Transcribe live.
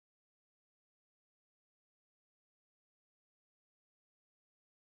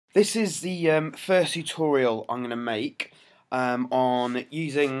This is the first tutorial I'm going to make on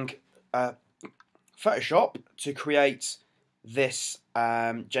using Photoshop to create this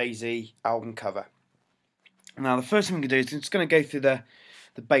Jay-Z album cover. Now the first thing we're going to do is just going to go through the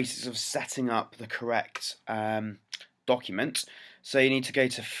basics of setting up the correct document. So you need to go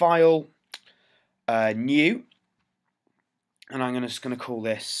to File, New, and I'm just going to call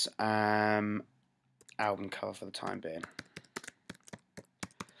this album cover for the time being.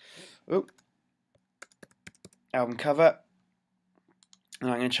 Album cover, and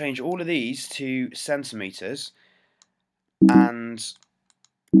I'm going to change all of these to centimeters, and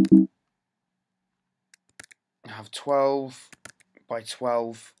I have 12 by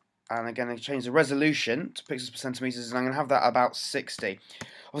 12, and again I change the resolution to pixels per centimeters, and I'm going to have that about 60.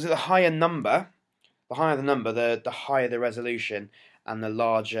 Obviously, the higher the number, the higher the resolution, and the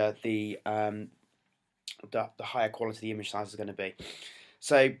larger the higher quality the image size is going to be.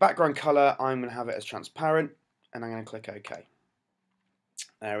 So background color, I'm going to have it as transparent, and I'm going to click OK.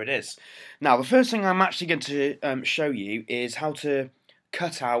 There it is. Now the first thing I'm actually going to show you is how to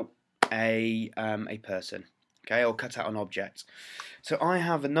cut out a person, okay, or cut out an object. So I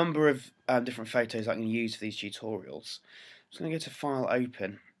have a number of different photos I can use for these tutorials. I'm just going to go to File,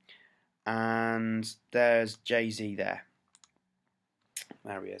 Open, and there's Jay-Z there.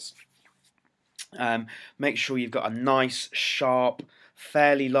 There he is. Make sure you've got a nice, sharp,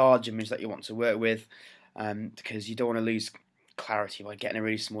 fairly large image that you want to work with, because you don't want to lose clarity by getting a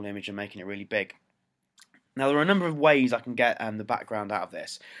really small image and making it really big. Now there are a number of ways I can get the background out of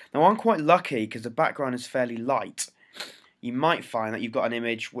this. Now I'm quite lucky because the background is fairly light. You might find that you've got an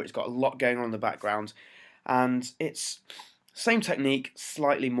image which has got a lot going on in the background, and it's same technique,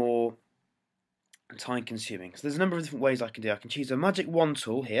 slightly more time consuming. So there's a number of different ways I can do. I can choose the Magic Wand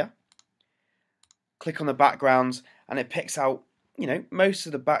tool here, click on the background, and it picks out, you know, most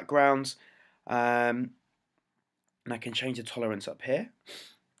of the backgrounds, and I can change the tolerance up here.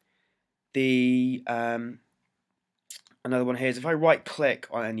 The another one here is if I right click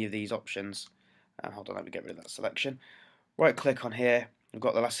on any of these options, hold on, let me get rid of that selection. Right click on here, we've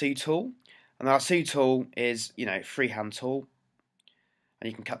got the lasso tool, and the lasso tool is, you know, freehand tool, and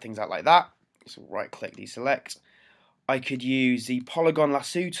you can cut things out like that. So right click, deselect. I could use the polygon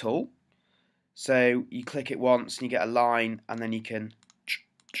lasso tool, so you click it once and you get a line, and then you can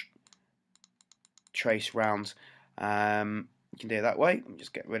trace round. You can do it that way. Let me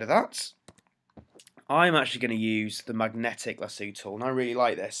just get rid of that. I'm actually going to use the magnetic lasso tool, and I really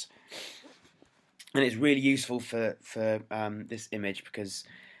like this. And it's really useful for this image because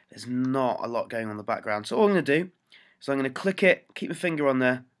there's not a lot going on in the background. So all I'm going to do is I'm going to click it, keep my finger on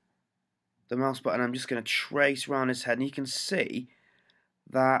the mouse button, I'm just going to trace around his head, and you can see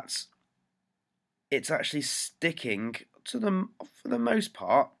that it's actually sticking to for the most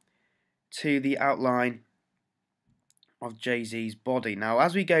part, to the outline of Jay-Z's body. Now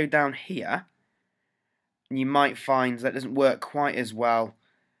as we go down here, you might find that doesn't work quite as well.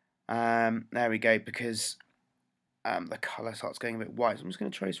 There we go, because the colour starts going a bit white. So I'm just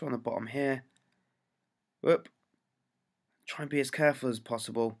going to trace around the bottom here. Whoop. Try and be as careful as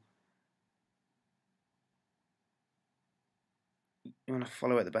possible. You want to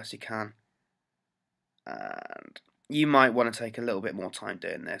follow it the best you can. And you might want to take a little bit more time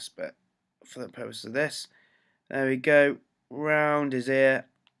doing this, but for the purpose of this, there we go. Round his ear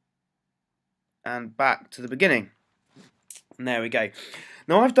and back to the beginning. And there we go.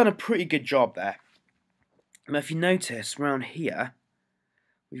 Now I've done a pretty good job there. Now if you notice around here,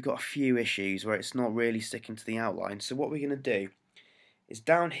 we've got a few issues where it's not really sticking to the outline. So what we're going to do is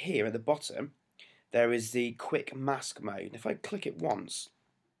down here at the bottom, there is the quick mask mode. If I click it once,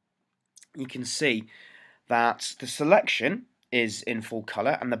 you can see that the selection is in full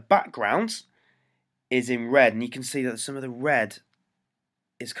colour and the background is in red, and you can see that some of the red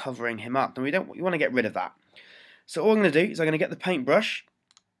is covering him up. And you want to get rid of that. So all I'm going to do is I'm going to get the paintbrush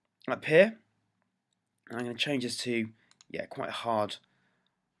up here, and I'm going to change this to, yeah, quite a hard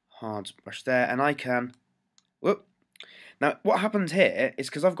brush there, and I can, whoop. Now what happens here is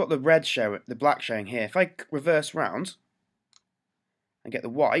because I've got the black showing here, if I reverse round and get the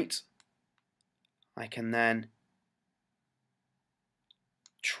white, I can then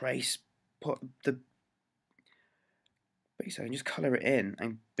basically I can just colour it in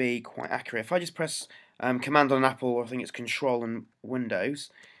and be quite accurate. If I just press Command on an Apple, or I think it's Control and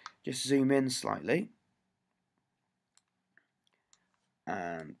Windows, just zoom in slightly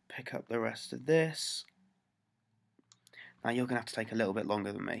and pick up the rest of this. Now you're going to have to take a little bit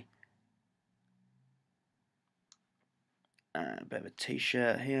longer than me. A bit of a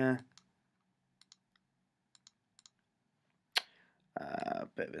t-shirt here. a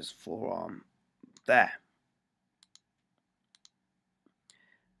bit of his forearm there.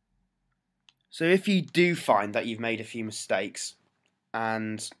 So if you do find that you've made a few mistakes,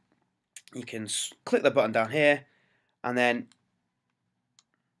 and you can click the button down here, and then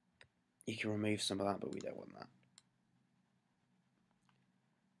you can remove some of that, but we don't want that.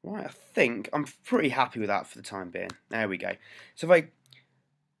 Right, I think I'm pretty happy with that for the time being. There we go. So if I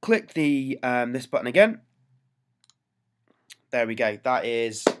click the this button again, there we go. That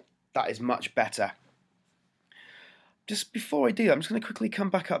is much better. Just before I do that, I'm just going to quickly come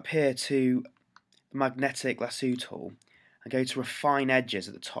back up here to the magnetic lasso tool and go to refine edges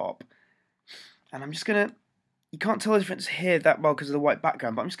at the top. And I'm just going to, you can't tell the difference here that well because of the white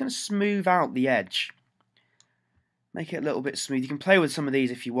background, but I'm just going to smooth out the edge. Make it a little bit smooth. You can play with some of these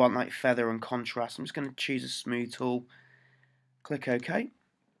if you want, like feather and contrast. I'm just going to choose a smooth tool, click OK,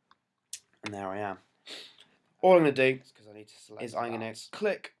 and there I am. All I'm going to do is I'm going to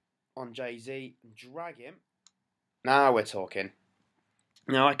click on Jay-Z and drag him. Now we're talking.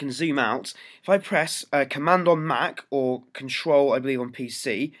 Now I can zoom out. If I press Command on Mac or Control, I believe, on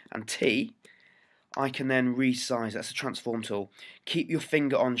PC, and T, I can then resize. That's a transform tool. Keep your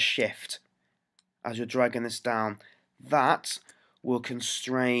finger on Shift as you're dragging this down. That will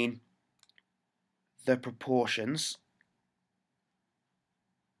constrain the proportions.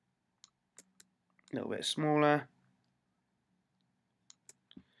 A little bit smaller.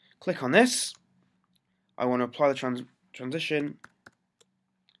 Click on this. I want to apply the transition.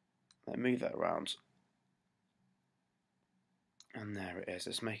 Let me move that around. And there it is.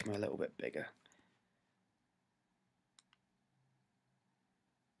 Let's make them a little bit bigger.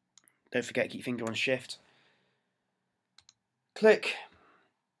 Don't forget, keep your finger on Shift. Click,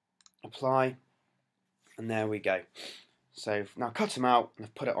 apply, and there we go. So now cut them out and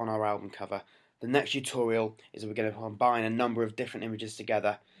I've put it on our album cover. The next tutorial is we're going to combine a number of different images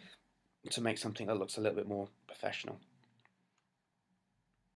together to make something that looks a little bit more professional.